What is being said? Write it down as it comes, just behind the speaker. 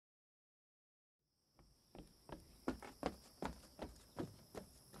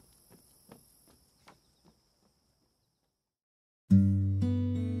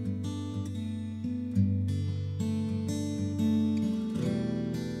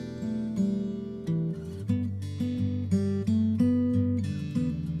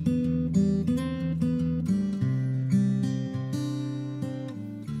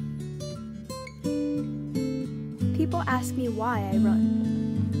ask me why I run.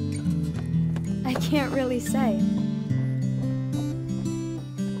 I can't really say.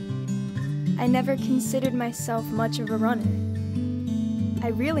 I never considered myself much of a runner. I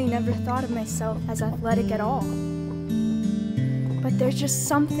really never thought of myself as athletic at all. But there's just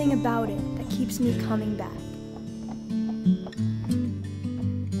something about it that keeps me coming back.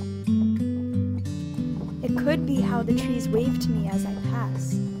 It could be how the trees wave to me as I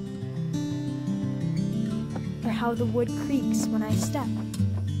pass, or how the wood creaks when I step.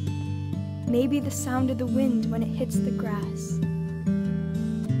 Maybe the sound of the wind when it hits the grass,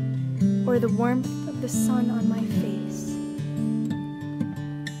 or the warmth of the sun on my face.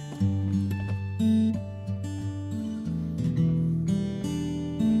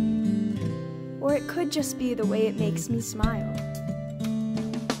 Or it could just be the way it makes me smile.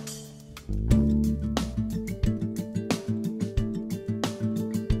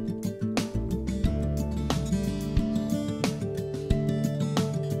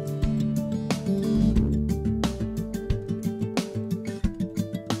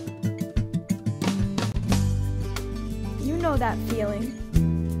 You know that feeling.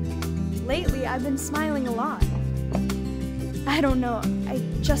 Lately, I've been smiling a lot. I don't know, I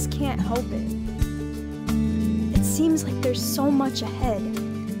just can't help it. It seems like there's so much ahead.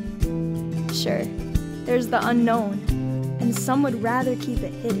 Sure, there's the unknown, and some would rather keep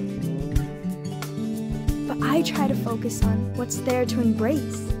it hidden. But I try to focus on what's there to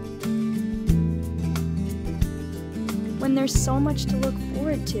embrace. When there's so much to look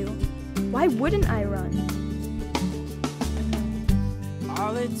forward to, why wouldn't I run?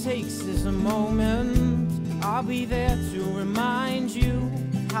 All it takes is a moment. I'll be there to remind you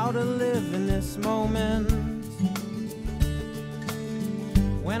how to live in this moment.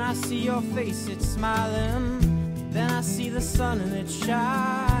 When I see your face, it's smiling. Then I see the sun and it's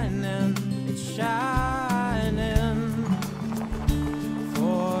shining. It's shining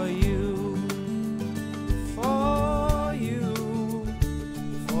for you, for you,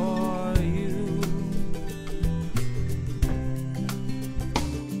 for you.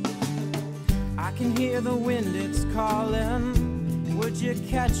 I can hear the wind, it's calling. Would you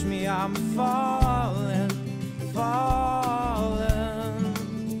catch me? I'm falling, falling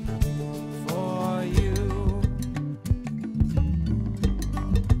for you.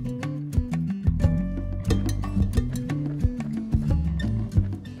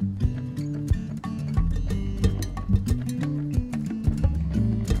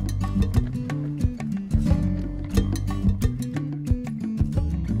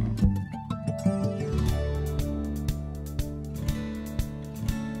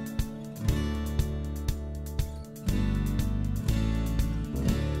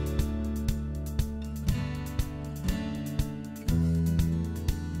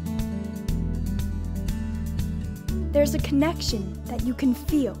 There's a connection that you can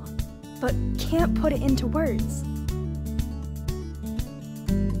feel, but can't put it into words.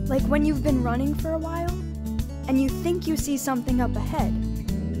 Like when you've been running for a while, and you think you see something up ahead,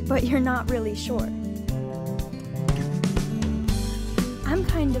 but you're not really sure. I'm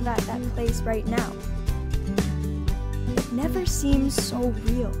kind of at that place right now. It never seems so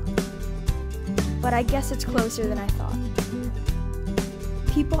real, but I guess it's closer than I thought.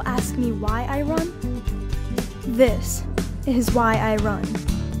 People ask me why I run. This is why I run.